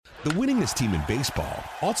The winningest team in baseball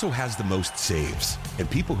also has the most saves, and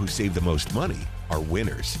people who save the most money are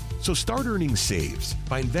winners. So start earning saves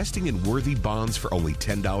by investing in worthy bonds for only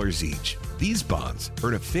 $10 each. These bonds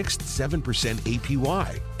earn a fixed 7%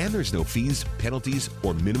 APY, and there's no fees, penalties,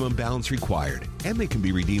 or minimum balance required, and they can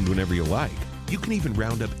be redeemed whenever you like. You can even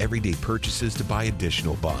round up everyday purchases to buy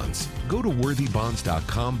additional bonds. Go to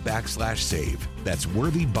worthybonds.com/save. That's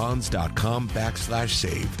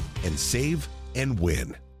worthybonds.com/save and save and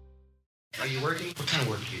win. Are you working? What kind of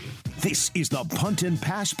work do you do? This is the Punt and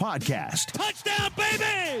Pass Podcast. Touchdown,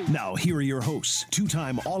 baby! Now, here are your hosts,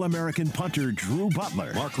 two-time All-American punter Drew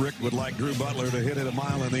Butler. Mark Richt would like Drew Butler to hit it a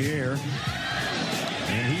mile in the air.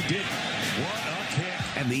 And he did. What a kick.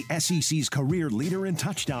 And the SEC's career leader in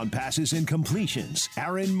touchdown passes and completions,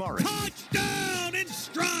 Aaron Murray. Touchdown in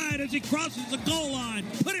stride as he crosses the goal line.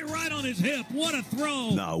 Put it right on his hip. What a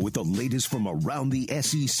throw. Now, with the latest from around the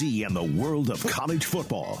SEC and the world of college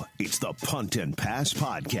football, it's the Punt and Pass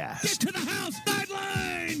Podcast. Get to the house.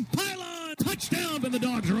 Sideline. Pylon. Touchdown, but the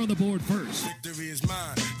Dogs are on the board first. Victory is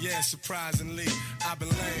mine. Yeah, surprisingly, I've been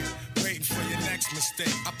lame. Waiting for your next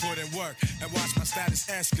mistake. I put in work and watch my status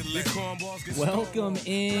escalate. Welcome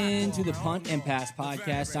into the Punt and Pass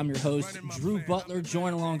Podcast. I'm your host, Drew Butler,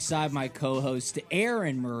 joined alongside my co-host,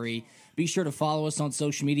 Aaron Murray. Be sure to follow us on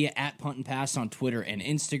social media at Punt and Pass on Twitter and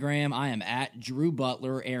Instagram. I am at Drew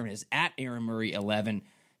Butler. Aaron is at Aaron Murray 11.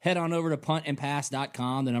 Head on over to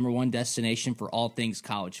puntandpass.com, the #1 destination for all things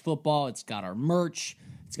college football. It's got our merch.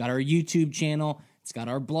 It's got our YouTube channel. It's got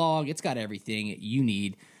our blog. It's got everything you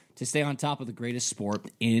need to stay on top of the greatest sport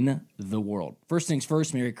in the world. First things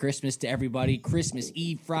first, Merry Christmas to everybody. Christmas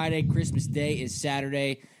Eve Friday, Christmas Day is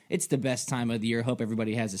Saturday. It's the best time of the year. Hope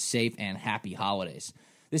everybody has a safe and happy holidays.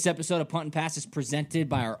 This episode of Punt and Pass is presented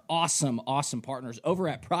by our awesome partners over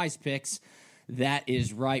at Prize Picks. That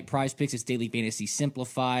is right. Prize Picks is daily fantasy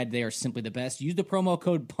simplified. They are simply the best. Use the promo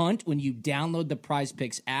code PUNT when you download the Prize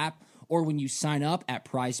Picks app or when you sign up at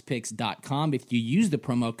prizepicks.com. If you use the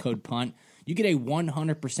promo code PUNT, you get a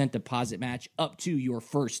 100% deposit match up to your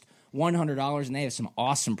first $100, and they have some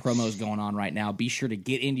awesome promos going on right now. Be sure to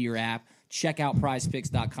get into your app. Check out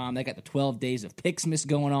prizepicks.com. They got the 12 days of Picksmas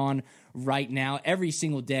going on right now. Every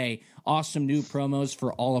single day, awesome new promos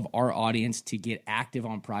for all of our audience to get active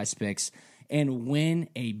on Prize Picks and win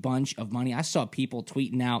a bunch of money. I saw people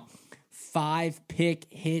tweeting out 5-pick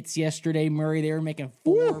hits yesterday, Murray. They were making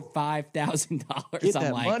 $4,000 or $5,000. Get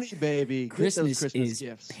that money, baby. Christmas is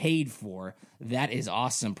gifts paid for. That is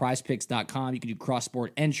awesome. PrizePicks.com. You can do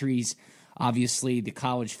cross-sport entries. Obviously, the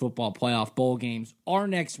college football playoff bowl games are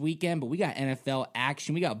next weekend, but we got NFL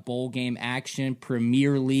action. We got bowl game action,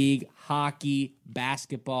 Premier League, hockey,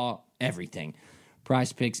 basketball, everything.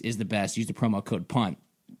 Prize Picks is the best. Use the promo code PUNT,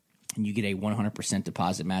 and you get a 100%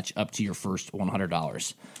 deposit match up to your first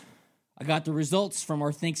 $100. I got the results from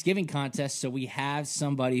our Thanksgiving contest, so we have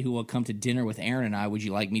somebody who will come to dinner with Aaron and I. Would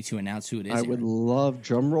you like me to announce who it is? I would love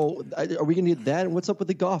drum roll. Are we going to need that? And what's up with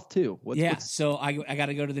the golf, too? So I got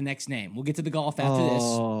to go to the next name. We'll get to the golf after this.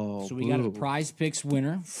 So we got a Prize Picks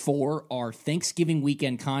winner for our Thanksgiving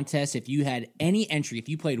weekend contest. If you had any entry, if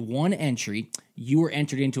you played one entry, you were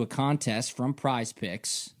entered into a contest from Prize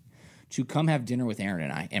Picks to come have dinner with Aaron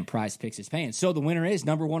and I, and Prize Picks is paying. So the winner is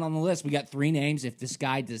 #1 on the list. We got 3 names. If this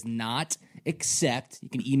guy does not accept, you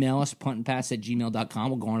can email us, puntandpass@gmail.com.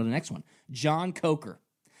 We'll go on to the next one. John Coker.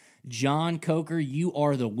 John Coker, you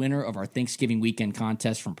are the winner of our Thanksgiving weekend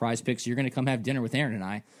contest from Prize Picks. You're going to come have dinner with Aaron and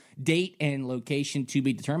I. Date and location to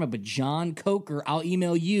be determined, but John Coker, I'll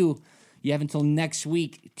email you. You have until next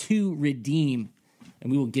week to redeem,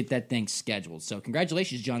 and we will get that thing scheduled. So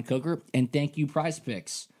congratulations, John Coker, and thank you, Prize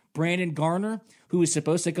Picks. Brandon Garner, who is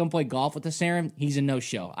supposed to come play golf with us, Aaron, he's a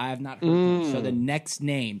no-show. I have not heard from him. So the next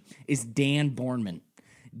name is Dan Bornman.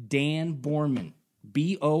 Dan Bornman,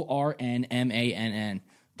 Bornmann.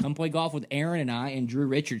 Come play golf with Aaron and I and Drew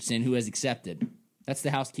Richardson, who has accepted. That's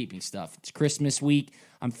the housekeeping stuff. It's Christmas week.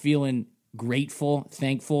 I'm feeling grateful,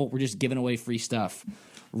 thankful. We're just giving away free stuff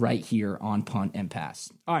right here on Punt and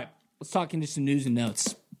Pass. All right, let's talk into some news and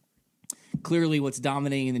notes. Clearly, what's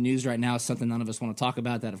dominating in the news right now is something none of us want to talk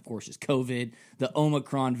about. That, of course, is COVID, the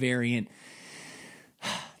Omicron variant.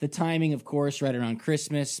 The timing, of course, right around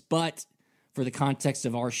Christmas. But for the context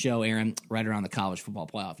of our show, Aaron, right around the college football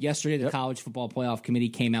playoff. Yesterday, the College Football Playoff Committee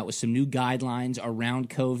came out with some new guidelines around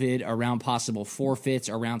COVID, around possible forfeits,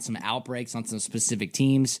 around some outbreaks on some specific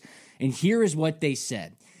teams. And here is what they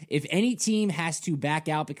said. If any team has to back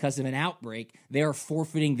out because of an outbreak, they are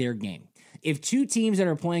forfeiting their game. If 2 teams that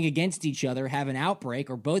are playing against each other have an outbreak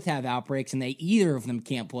or both have outbreaks and either of them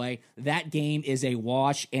can't play, that game is a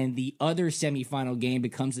wash, and the other semifinal game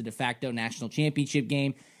becomes the de facto national championship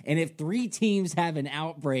game, And if 3 teams have an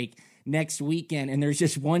outbreak next weekend and there's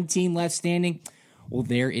just one team left standing, well,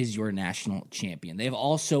 there is your national champion. They've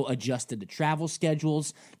also adjusted the travel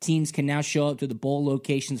schedules. Teams can now show up to the bowl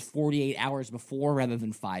locations 48 hours before rather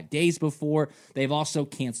than 5 days before. They've also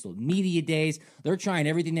canceled media days. They're trying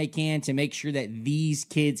everything they can to make sure that these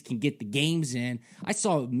kids can get the games in. I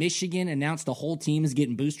saw Michigan announce the whole team is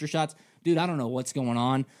getting booster shots. Dude, I don't know what's going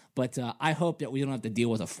on, but I hope that we don't have to deal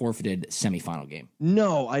with a forfeited semifinal game.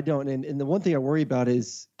 No, I don't. And the one thing I worry about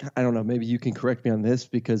is, I don't know, maybe you can correct me on this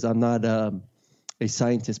because I'm not a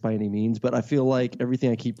scientist by any means, but I feel like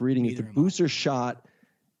everything I keep reading is the booster shot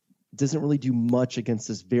doesn't really do much against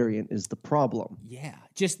this variant is the problem. Yeah,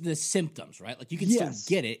 just the symptoms, right? Like you can still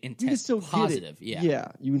get it and test positive.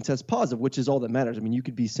 Yeah, you can test positive, which is all that matters. I mean, you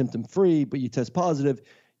could be symptom-free, but you test positive,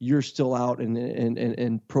 you're still out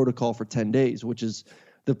in protocol for 10 days, which is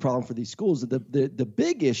the problem for these schools. The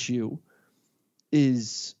big issue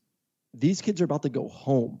is these kids are about to go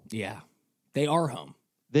home. Yeah, they are home.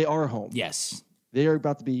 They are home. Yes. They are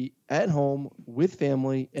about to be at home with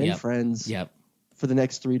family and friends for the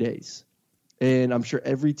next 3 days. And I'm sure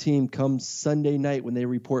every team comes Sunday night when they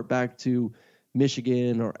report back to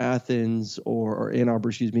Michigan or Athens or Ann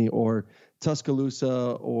Arbor, or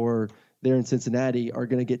Tuscaloosa or there in Cincinnati are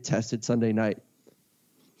going to get tested Sunday night.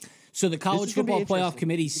 So the College Football Playoff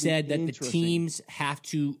Committee said that the teams have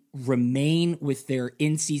to remain with their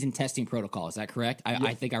in-season testing protocol. Is that correct?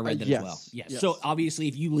 I think I read that as well. Yes. So obviously,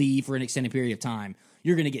 if you leave for an extended period of time,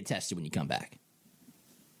 you're going to get tested when you come back.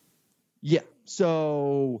 Yeah.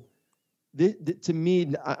 So to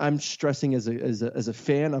me, I'm stressing as a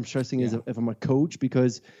fan. I'm stressing if I'm a coach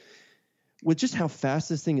because with just how fast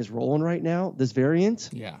this thing is rolling right now, this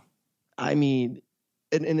variant. Yeah. I mean,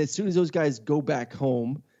 and as soon as those guys go back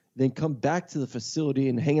home, then come back to the facility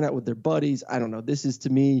and hanging out with their buddies. I don't know. This is, to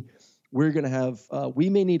me, we're going to have we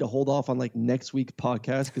may need to hold off on like next week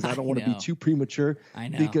podcast because I don't want to be too premature. I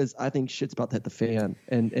know. Because I think shit's about to hit the fan.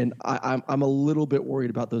 And I'm a little bit worried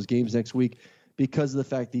about those games next week because of the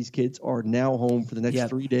fact these kids are now home for the next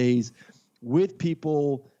 3 days with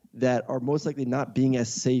people that are most likely not being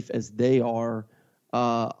as safe as they are.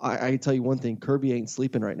 I can tell you one thing. Kirby ain't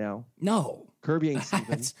sleeping right now. No. Kirby ain't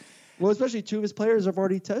sleeping. Well, especially 2 of his players have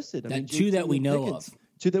already tested. Two that we know of.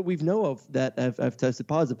 2 that we've know of that have tested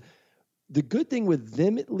positive. The good thing with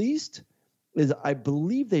them, at least, is I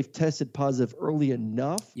believe they've tested positive early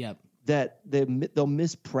enough that they'll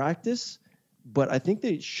miss practice, but I think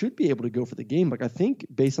they should be able to go for the game. Like I think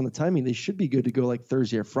based on the timing, they should be good to go like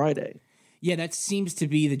Thursday or Friday. Yeah, that seems to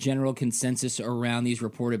be the general consensus around these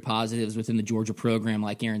reported positives within the Georgia program.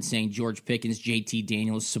 Like Aaron's saying, George Pickens, JT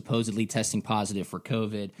Daniels supposedly testing positive for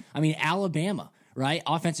COVID. I mean, Alabama, right?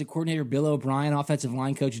 Offensive coordinator Bill O'Brien, offensive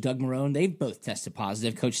line coach Doug Marrone, they've both tested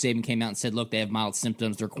positive. Coach Saban came out and said, look, they have mild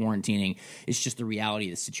symptoms. They're quarantining. It's just the reality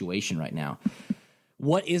of the situation right now.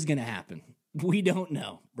 What is going to happen? We don't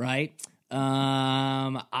know, right?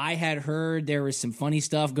 I had heard there was some funny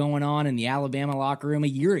stuff going on in the Alabama locker room a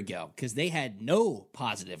year ago because they had no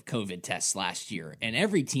positive COVID tests last year, and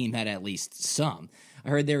every team had at least some. I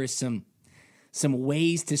heard there was some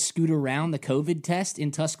ways to scoot around the COVID test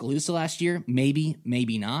in Tuscaloosa last year. Maybe,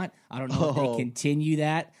 maybe not. I don't know if they continue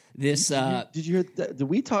that. Did you hear that? Did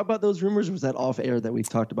we talk about those rumors, or was that off air that we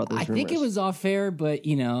talked about those rumors? I think it was off air, but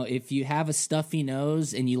if you have a stuffy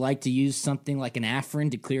nose and you like to use something like an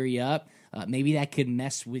Afrin to clear you up, maybe that could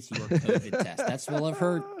mess with your COVID test. That's all I've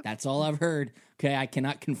heard. That's all I've heard. Okay, I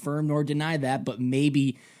cannot confirm nor deny that, but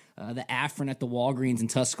maybe the Afrin at the Walgreens in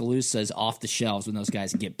Tuscaloosa is off the shelves when those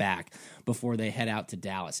guys get back before they head out to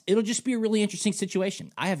Dallas. It'll just be a really interesting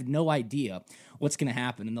situation. I have no idea what's going to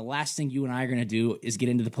happen, and the last thing you and I are going to do is get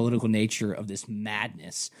into the political nature of this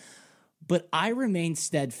madness. But I remain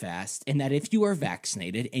steadfast in that if you are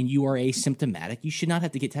vaccinated and you are asymptomatic, you should not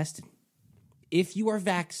have to get tested. If you are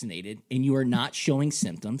vaccinated and you are not showing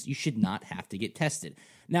symptoms, you should not have to get tested.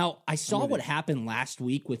 Now, I saw what happened last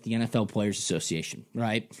week with the NFL Players Association,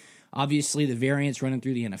 right? Obviously, the variant's running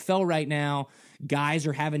through the NFL right now. Guys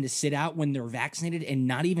are having to sit out when they're vaccinated and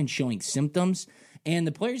not even showing symptoms. And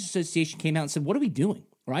the Players Association came out and said, what are we doing,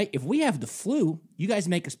 right? If we have the flu, you guys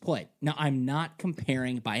make us play. Now, I'm not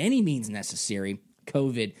comparing by any means necessary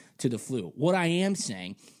COVID to the flu. What I am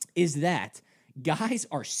saying is that guys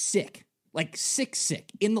are sick. Like sick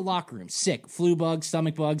in the locker room, sick, flu bugs,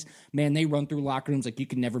 stomach bugs. Man, they run through locker rooms like you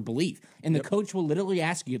can never believe. And the coach will literally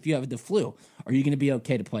ask you if you have the flu, are you going to be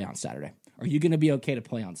okay to play on Saturday? Are you going to be okay to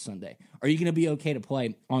play on Sunday? Are you going to be okay to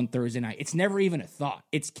play on Thursday night? It's never even a thought.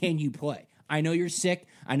 It's can you play? I know you're sick.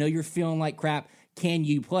 I know you're feeling like crap. Can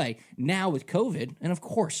you play? Now with COVID, and of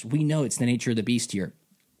course, we know it's the nature of the beast here.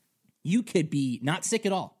 You could be not sick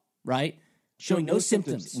at all, right? Showing no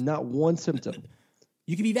symptoms. Not one symptom.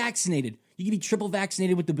 You could be vaccinated. You could be triple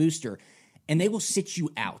vaccinated with the booster, and they will sit you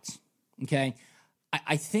out, okay?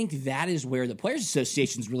 I think that is where the Players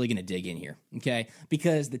Association is really going to dig in here, okay?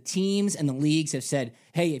 Because the teams and the leagues have said,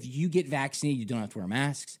 hey, if you get vaccinated, you don't have to wear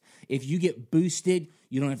masks. If you get boosted,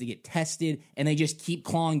 you don't have to get tested. And they just keep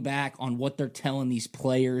clawing back on what they're telling these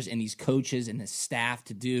players and these coaches and the staff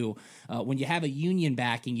to do. When you have a union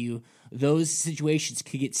backing you, those situations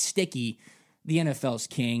could get sticky. The NFL's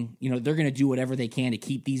king. You know, they're going to do whatever they can to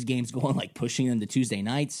keep these games going, like pushing them to Tuesday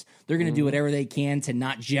nights. They're going to do whatever they can to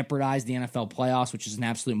not jeopardize the NFL playoffs, which is an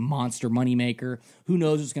absolute monster moneymaker. Who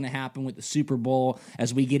knows what's going to happen with the Super Bowl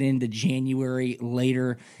as we get into January,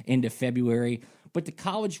 later into February. But the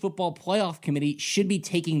College Football Playoff Committee should be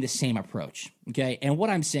taking the same approach, okay? And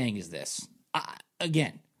what I'm saying is this.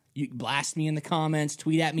 Again, you blast me in the comments,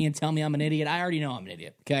 tweet at me and tell me I'm an idiot. I already know I'm an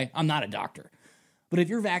idiot, okay? I'm not a doctor. But if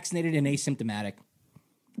you're vaccinated and asymptomatic,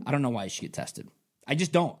 I don't know why you should get tested. I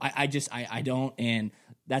just don't. I don't, and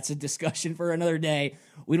that's a discussion for another day.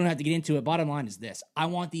 We don't have to get into it. Bottom line is this. I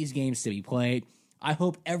want these games to be played. I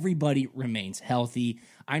hope everybody remains healthy.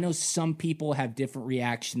 I know some people have different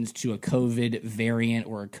reactions to a COVID variant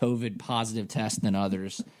or a COVID positive test than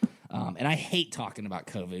others. And I hate talking about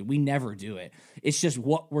COVID. We never do it. It's just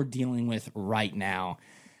what we're dealing with right now.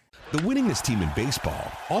 The winningest team in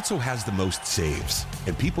baseball also has the most saves,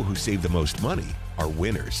 and people who save the most money are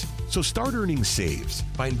winners. So start earning saves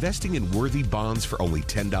by investing in worthy bonds for only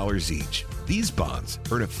 $10 each. These bonds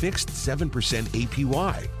earn a fixed 7%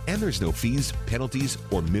 APY, and there's no fees, penalties,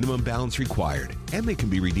 or minimum balance required, and they can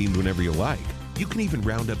be redeemed whenever you like. You can even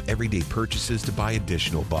round up everyday purchases to buy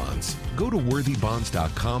additional bonds. Go to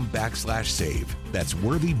worthybonds.com/save. That's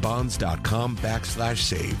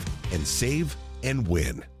worthybonds.com/save, and save and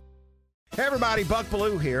win. Hey everybody, Buck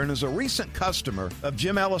Bellew here, and as a recent customer of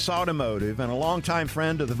Jim Ellis Automotive and a longtime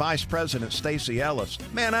friend of the Vice President, Stacy Ellis,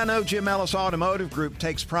 man, I know Jim Ellis Automotive Group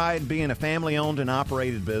takes pride in being a family-owned and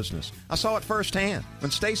operated business. I saw it firsthand. When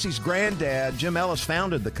Stacy's granddad, Jim Ellis,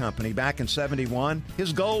 founded the company back in '71,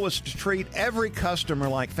 his goal was to treat every customer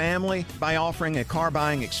like family by offering a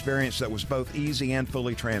car-buying experience that was both easy and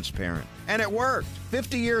fully transparent. And it worked.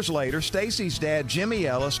 50 years later, Stacy's dad, Jimmy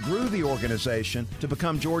Ellis, grew the organization to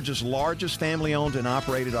become Georgia's largest family-owned and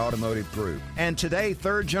operated automotive group. And today,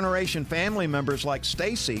 third-generation family members like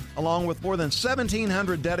Stacy, along with more than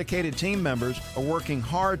 1,700 dedicated team members, are working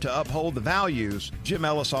hard to uphold the values Jim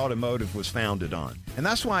Ellis Automotive was founded on. And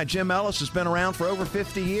that's why Jim Ellis has been around for over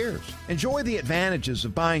 50 years. Enjoy the advantages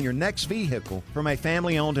of buying your next vehicle from a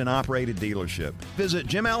family-owned and operated dealership. Visit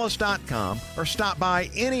JimEllis.com or stop by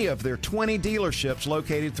any of their 20 dealerships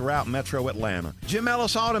located throughout Metro Atlanta. Jim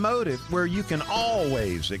Ellis Automotive, where you can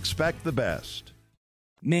always expect the best.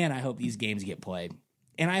 Man, I hope these games get played.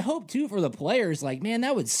 And I hope, too, for the players, like, man,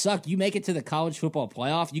 that would suck. You make it to the college football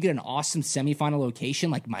playoff, you get an awesome semifinal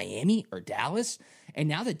location like Miami or Dallas, and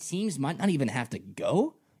now the teams might not even have to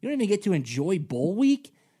go. You don't even get to enjoy bowl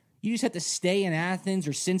week. You just have to stay in Athens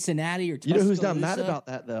or Cincinnati or Tuscaloosa. You know who's not mad about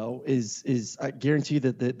that, though, is I guarantee you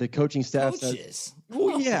that the coaching staff Coaches.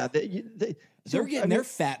 Well, yeah. They're getting their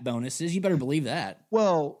fat bonuses. You better believe that.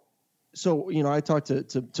 Well, so, you know, I talked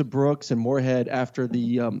to Brooks and Moorhead after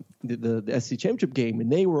the SEC championship game,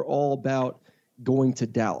 and they were all about going to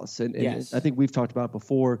Dallas. And yes. I think we've talked about it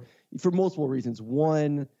before for multiple reasons.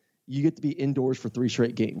 One, you get to be indoors for 3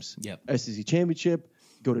 straight games. Yep. SEC championship,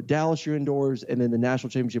 go to Dallas, you're indoors, and then the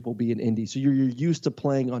national championship will be in Indy. So you're used to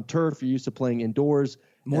playing on turf. You're used to playing indoors.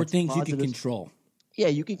 More things you can control. Yeah,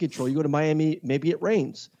 you can control. You go to Miami, maybe it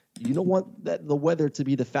rains. You don't want the weather to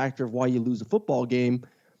be the factor of why you lose a football game.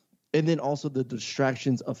 And then also the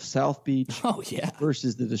distractions of South Beach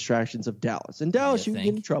versus the distractions of Dallas. In Dallas, you can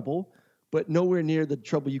get in trouble, but nowhere near the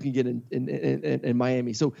trouble you can get in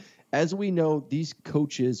Miami. So as we know, these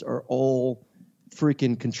coaches are all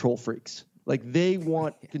freaking control freaks. Like they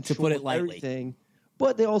want control to put it of lightly. Everything,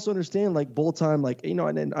 but they also understand like bowl time, like, you know,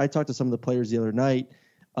 and then I talked to some of the players the other night,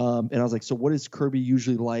 and I was like, so what is Kirby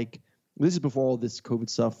usually like? This is before all this COVID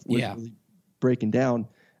stuff was really breaking down.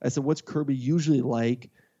 I said, what's Kirby usually like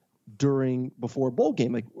before a bowl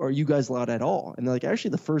game? Like, are you guys allowed at all? And they're like,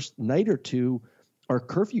 actually the first night or two, our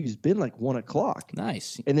curfew's been like 1 o'clock.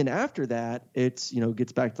 Nice. And then after that, it's, you know,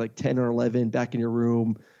 gets back to like 10 or 11 back in your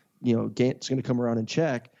room, you know, Gant's going to come around and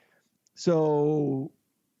check. So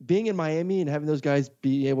being in Miami and having those guys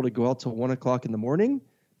be able to go out till 1 o'clock in the morning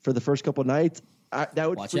for the first couple of nights, that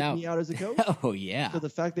would freak me out as a coach. Oh yeah. So the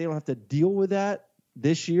fact they don't have to deal with that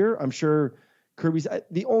this year, I'm sure Kirby's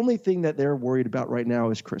the only thing that they're worried about right now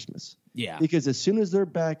is Christmas. Yeah. Because as soon as they're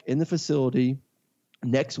back in the facility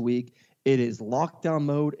Next week, it is lockdown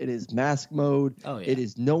mode. It is mask mode. Oh, yeah. It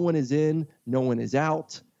is no one is in, no one is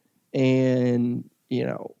out. And,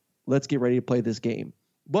 let's get ready to play this game.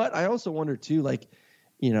 But I also wonder, too,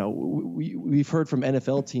 we've heard from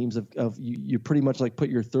NFL teams of you pretty much put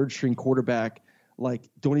your third string quarterback,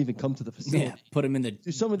 don't even come to the facility. Yeah, put them in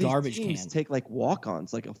the some of these garbage teams can. Take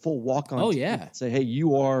walk-ons, a full walk-on. Oh, team, yeah. Say, hey,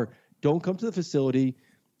 don't come to the facility.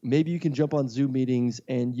 Maybe you can jump on Zoom meetings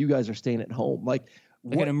and you guys are staying at home.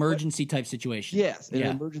 An emergency type situation. Yes, an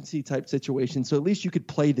emergency type situation. So at least you could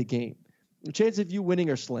play the game. The chance of you winning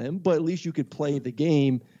are slim, but at least you could play the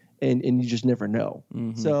game and you just never know.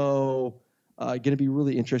 Mm-hmm. So going to be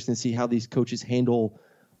really interesting to see how these coaches handle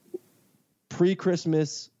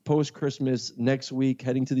pre-Christmas, post-Christmas, next week,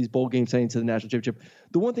 heading to these bowl games, heading to the national championship.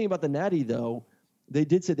 The one thing about the Natty, though, they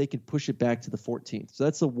did say they could push it back to the 14th. So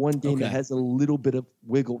that's the one game that has a little bit of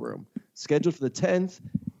wiggle room. Scheduled for the 10th.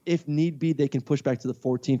 If need be, they can push back to the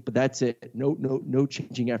 14th, but that's it. No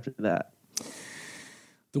changing after that.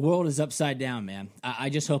 The world is upside down, man. I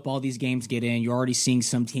just hope all these games get in. You're already seeing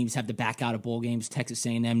some teams have to back out of bowl games. Texas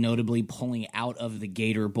A&M notably pulling out of the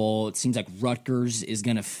Gator Bowl. It seems like Rutgers is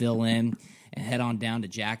going to fill in and head on down to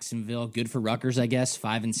Jacksonville. Good for Rutgers, I guess.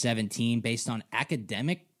 5-17 based on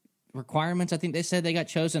academic requirements. I think they said they got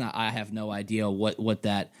chosen. I have no idea what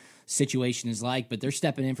that situation is like, but they're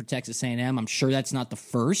stepping in for Texas A&M. I'm sure that's not the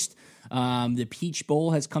first. The Peach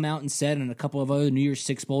Bowl has come out and said, and a couple of other New Year's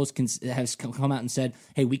Six Bowls has come out and said,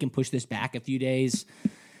 hey, we can push this back a few days.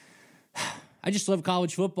 I just love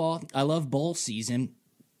college football. I love bowl season.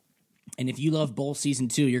 And if you love bowl season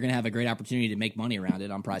too, you're going to have a great opportunity to make money around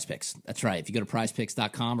it on Prize Picks. That's right. If you go to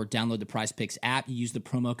prizepicks.com or download the Prize Picks app, you use the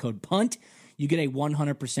promo code PUNT, you get a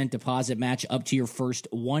 100% deposit match up to your first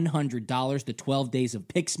 $100. The 12 Days of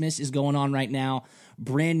Picksmas is going on right now.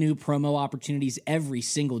 Brand new promo opportunities every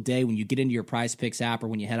single day when you get into your Prize Picks app or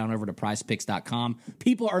when you head on over to prizepicks.com.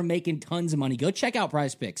 People are making tons of money. Go check out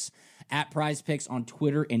Prize Picks at Prize Picks on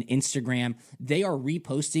Twitter and Instagram. They are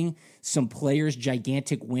reposting some players'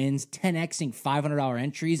 gigantic wins, 10xing $500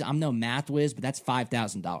 entries. I'm no math whiz, but that's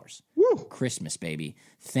 $5,000. Christmas, baby.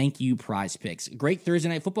 Thank you, Prize Picks. Great Thursday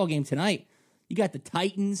night football game tonight. You got the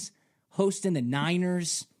Titans hosting the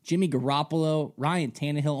Niners, Jimmy Garoppolo, Ryan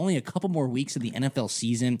Tannehill, only a couple more weeks of the NFL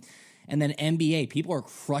season. And then NBA. People are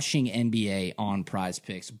crushing NBA on Prize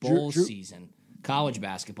Picks. Bowl season, college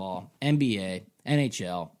basketball, NBA,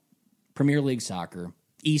 NHL, Premier League soccer,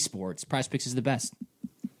 esports. Prize Picks is the best.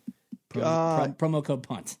 Promo code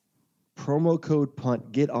PUNT. Promo code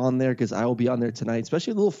PUNT. Get on there because I will be on there tonight,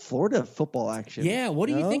 especially a little Florida football action. Yeah, what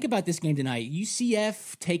do you think about this game tonight?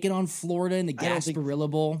 UCF taking on Florida in the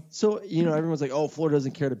Gasparilla Bowl. So, everyone's like, oh, Florida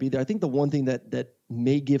doesn't care to be there. I think the one thing that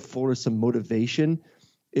may give Florida some motivation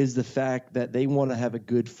is the fact that they want to have a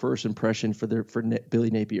good first impression for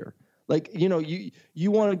Billy Napier.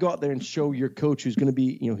 You want to go out there and show your coach who's going to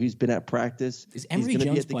be, who's been at practice. Is Emory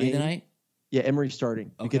Jones playing tonight? Yeah, Emory's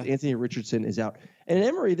starting because Anthony Richardson is out. And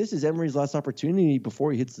Emory, this is Emory's last opportunity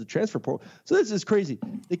before he hits the transfer portal. So this is crazy.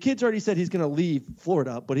 The kid's already said he's going to leave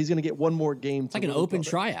Florida, but he's going to get one more game. It's like an open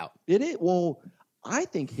tryout. It is. Well, I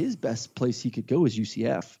think his best place he could go is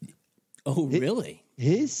UCF. Oh, really?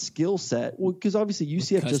 His skill set, because obviously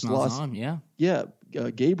UCF just lost.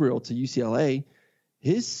 Gabriel to UCLA.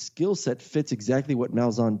 His skill set fits exactly what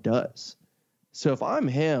Malzahn does. So if I'm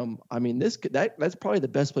him, I mean, that's probably the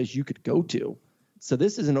best place you could go to. So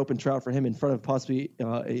this is an open trial for him in front of possibly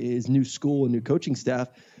his new school and new coaching staff.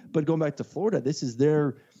 But going back to Florida, this is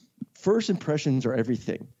their first impressions are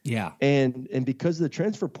everything. Yeah. And because of the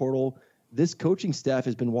transfer portal, this coaching staff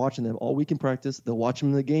has been watching them all week in practice. They'll watch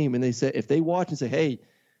them in the game. And they say, if they watch and say, hey,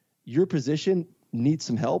 your position needs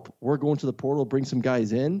some help, we're going to the portal, bring some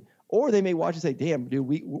guys in. Or they may watch and say, damn, dude,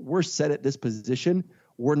 we're set at this position.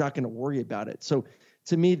 We're not going to worry about it. So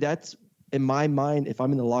to me, that's in my mind, if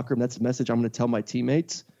I'm in the locker room, that's the message I'm going to tell my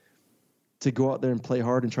teammates to go out there and play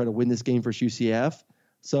hard and try to win this game versus UCF.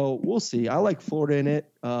 So we'll see. I like Florida in it,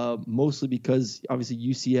 mostly because obviously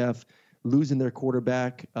UCF losing their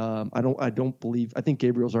quarterback. I think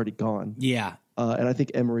Gabriel's already gone. Yeah. And I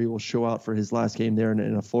think Emory will show out for his last game there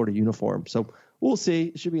in a Florida uniform. So we'll see.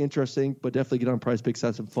 It should be interesting, but definitely get on Prize Picks,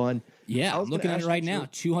 have some fun. Yeah, I'm looking at it right now.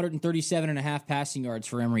 237.5 passing yards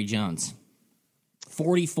for Emory Jones.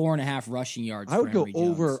 44.5 rushing yards. I'd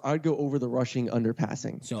go over the rushing under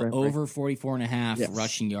passing. So over 44.5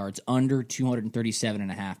 rushing yards, under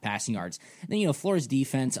 237.5 passing yards. And then Florida's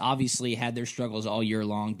defense obviously had their struggles all year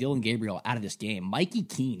long. Dylan Gabriel out of this game. Mikey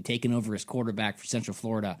Keene taking over as quarterback for Central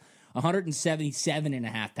Florida.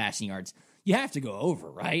 177.5 passing yards. You have to go over,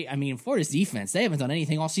 right? I mean, Florida's defense, they haven't done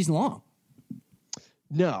anything all season long.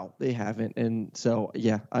 No, they haven't. And so,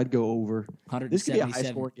 yeah, I'd go over. 177. This could be a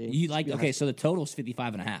high-score game. You like? Okay, so the total is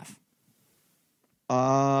 55.5.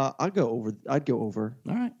 I'd go over.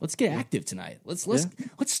 All right, let's get active tonight. Let's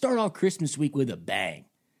start off Christmas week with a bang.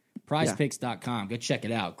 PrizePicks.com. Go check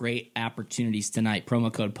it out. Great opportunities tonight.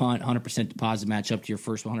 Promo code PUNT, 100% deposit match up to your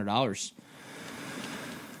first $100.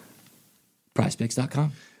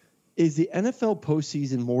 PrizePicks.com. Is the NFL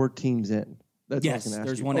postseason more teams in? That's yes, what I was going to ask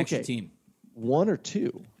there's you. One extra team. One or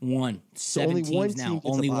two? One. So only teams one now.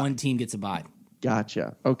 Only one team gets a bye.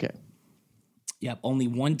 Gotcha. Okay. Yep. Only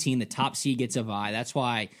one team, the top seed, gets a bye. That's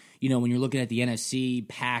why, when you're looking at the NFC,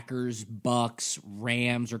 Packers, Bucks,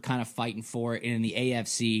 Rams are kind of fighting for it. And in the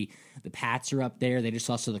AFC, the Pats are up there. They just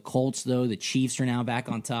lost to the Colts, though. The Chiefs are now back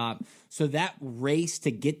on top. So that race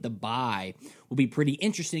to get the bye will be pretty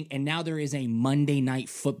interesting. And now there is a Monday Night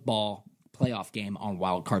Football playoff game on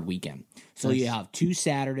Wild Card Weekend. So nice. You have 2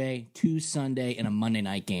 Saturday, 2 Sunday, and a Monday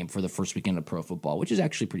night game for the first weekend of pro football, which is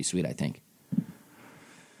actually pretty sweet, I think.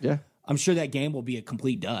 Yeah. I'm sure that game will be a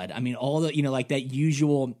complete dud. I mean, all the, like that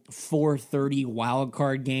usual 4:30 wild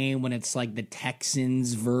card game when it's like the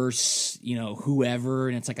Texans versus, whoever,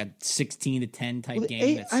 and it's like a 16-10 type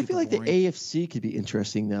game. I feel like boring. The AFC could be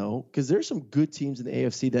interesting, though, because there's some good teams in the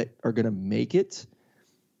AFC that are going to make it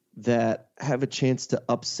that have a chance to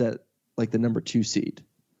upset like the number 2 seed.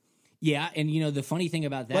 Yeah, and the funny thing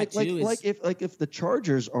about that is if the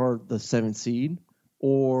Chargers are the 7th seed,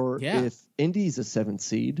 or if Indy's a 7th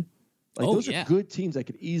seed. Those are good teams that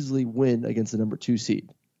could easily win against the number 2 seed.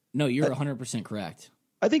 No, you're 100% correct.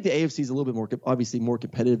 I think the AFC is a little bit more, obviously, more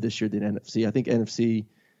competitive this year than NFC. I think NFC,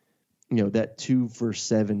 that 2 versus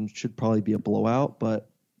 7 should probably be a blowout. But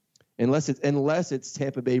unless it's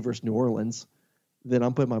Tampa Bay versus New Orleans, then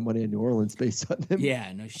I'm putting my money on New Orleans based on them.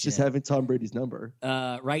 Yeah, no shit. Just having Tom Brady's number.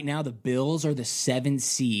 Right now, the Bills are the 7th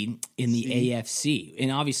seed in the AFC.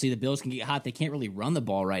 And obviously, the Bills can get hot. They can't really run the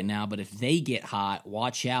ball right now, but if they get hot,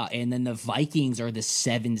 watch out. And then the Vikings are the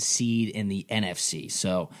 7th seed in the NFC.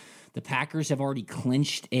 So the Packers have already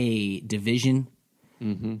clinched a division.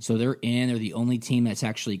 Mm-hmm. So they're in. They're the only team that's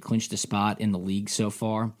actually clinched a spot in the league so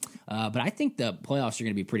far. But I think the playoffs are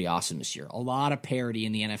going to be pretty awesome this year. A lot of parity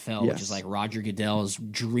in the NFL, which is like Roger Goodell's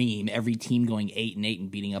dream. Every team going 8-8 and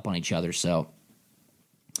beating up on each other. So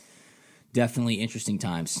definitely interesting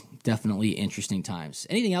times.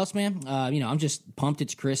 Anything else, man? I'm just pumped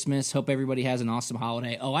it's Christmas. Hope everybody has an awesome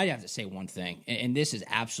holiday. Oh, I have to say one thing, and this is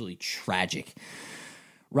absolutely tragic.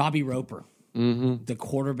 Robbie Roper, the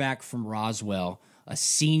quarterback from Roswell, a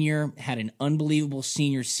senior, had an unbelievable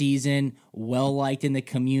senior season, well-liked in the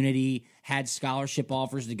community, had scholarship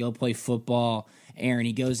offers to go play football. Aaron,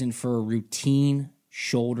 he goes in for a routine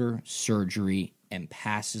shoulder surgery and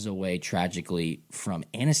passes away tragically from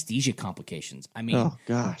anesthesia complications. I mean,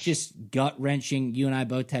 just gut-wrenching. You and I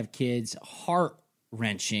both have kids.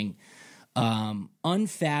 Heart-wrenching.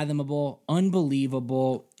 Unfathomable,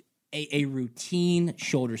 unbelievable. A routine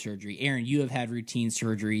shoulder surgery. Aaron, you have had routine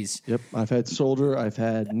surgeries. Yep, I've had shoulder, I've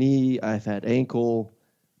had knee, I've had ankle.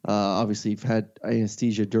 Obviously, I've had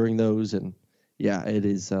anesthesia during those, and it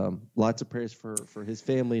is lots of prayers for his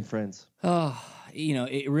family and friends.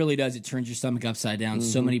 It really does. It turns your stomach upside down. Mm-hmm.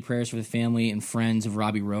 So many prayers for the family and friends of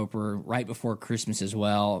Robbie Roper right before Christmas as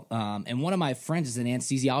well. And one of my friends is an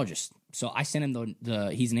anesthesiologist. So I sent him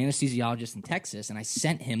he's an anesthesiologist in Texas, and I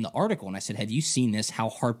sent him the article, and I said, have you seen this? How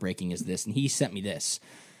heartbreaking is this? And he sent me this.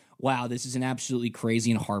 Wow, this is an absolutely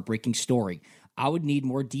crazy and heartbreaking story. I would need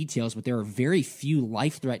more details, but there are very few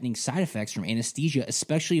life-threatening side effects from anesthesia,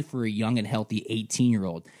 especially for a young and healthy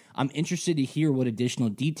 18-year-old. I'm interested to hear what additional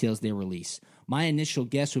details they release. My initial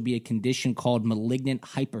guess would be a condition called malignant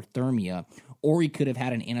hyperthermia, or he could have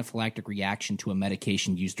had an anaphylactic reaction to a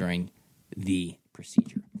medication used during the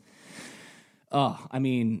procedure. It's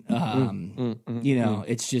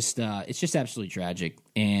just absolutely tragic.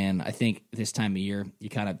 And I think this time of year, you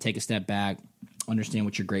kind of take a step back, understand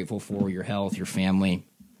what you're grateful for, your health, your family,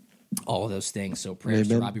 all of those things. So prayers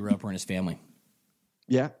to Robbie Roper and his family.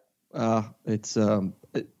 Yeah. It's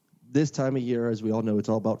this time of year, as we all know, it's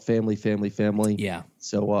all about family. Yeah.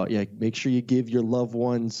 So, make sure you give your loved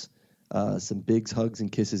ones some big hugs and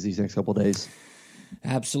kisses these next couple of days.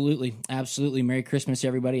 Absolutely. Merry Christmas,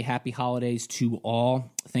 everybody. Happy holidays to all.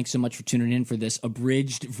 Thanks so much for tuning in for this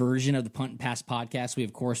abridged version of the Punt and Pass podcast. We,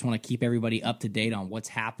 of course, want to keep everybody up to date on what's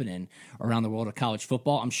happening around the world of college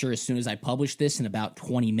football. I'm sure as soon as I publish this in about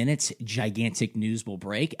 20 minutes, gigantic news will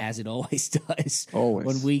break, as it always does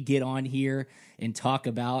when we get on here and talk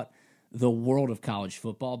about the world of college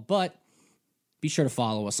football. But be sure to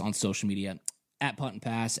follow us on social media at Punt and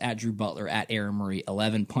Pass, at Drew Butler, at Aaron Murray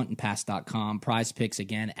 11, puntandpass.com. Prize Picks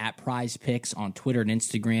again, at Prize Picks on Twitter and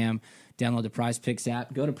Instagram. Download the Prize Picks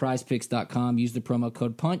app. Go to prizepicks.com. Use the promo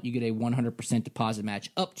code PUNT. You get a 100% deposit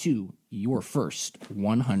match up to your first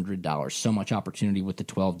 $100. So much opportunity with the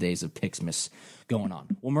 12 days of Picksmas going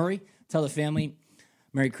on. Well, Murray, tell the family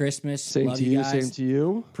Merry Christmas. Same Love to you guys. Same to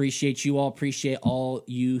you. Appreciate you all. Appreciate all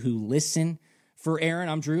you who listen. For Aaron,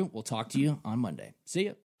 I'm Drew. We'll talk to you on Monday. See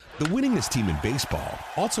ya. The winningest team in baseball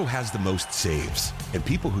also has the most saves, and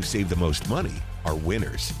people who save the most money are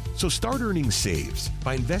winners. So start earning saves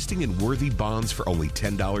by investing in worthy bonds for only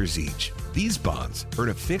 $10 each. These bonds earn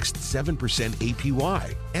a fixed 7%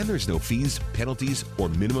 APY, and there's no fees, penalties, or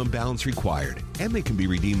minimum balance required, and they can be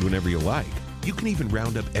redeemed whenever you like. You can even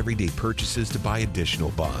round up everyday purchases to buy additional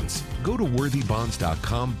bonds. Go to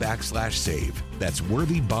worthybonds.com/save. That's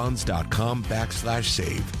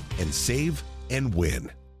worthybonds.com/save and save and win.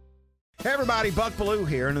 Hey everybody, Buck Bellew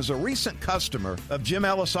here, and as a recent customer of Jim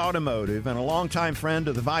Ellis Automotive and a longtime friend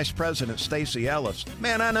of the Vice President, Stacey Ellis,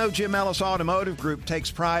 man, I know Jim Ellis Automotive Group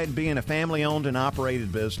takes pride in being a family-owned and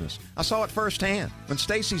operated business. I saw it firsthand. When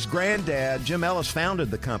Stacey's granddad, Jim Ellis,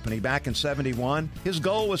 founded the company back in '71, his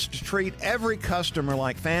goal was to treat every customer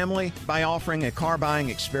like family by offering a car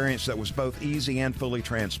buying experience that was both easy and fully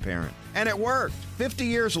transparent. And it worked. 50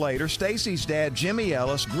 years later, Stacey's dad, Jimmy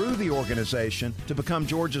Ellis, grew the organization to become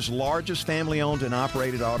Georgia's largest family-owned and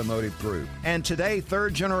operated automotive group. And today,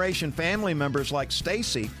 third-generation family members like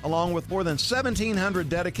Stacey, along with more than 1,700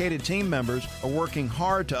 dedicated team members, are working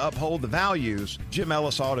hard to uphold the values Jim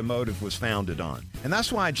Ellis Automotive was founded on. And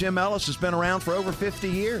that's why Jim Ellis has been around for over 50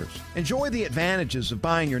 years. Enjoy the advantages of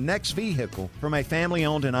buying your next vehicle from a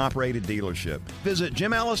family-owned and operated dealership. Visit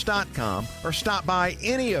jimellis.com or stop by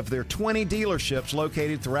any of their 20 dealerships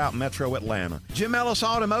located throughout Metro Atlanta. Jim Ellis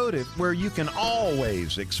Automotive, where you can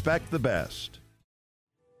always expect the best.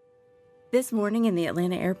 This morning in the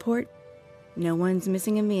Atlanta airport, no one's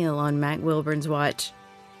missing a meal on Mac Wilburn's watch.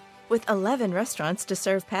 With 11 restaurants to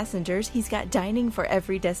serve passengers, he's got dining for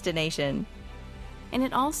every destination. And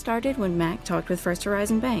it all started when Mac talked with First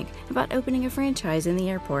Horizon Bank about opening a franchise in the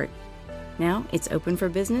airport. Now it's open for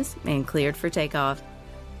business and cleared for takeoff.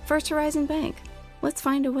 First Horizon Bank. Let's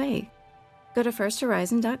find a way. Go to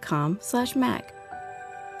firsthorizon.com/Mac.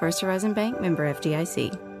 First Horizon Bank, member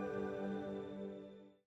FDIC.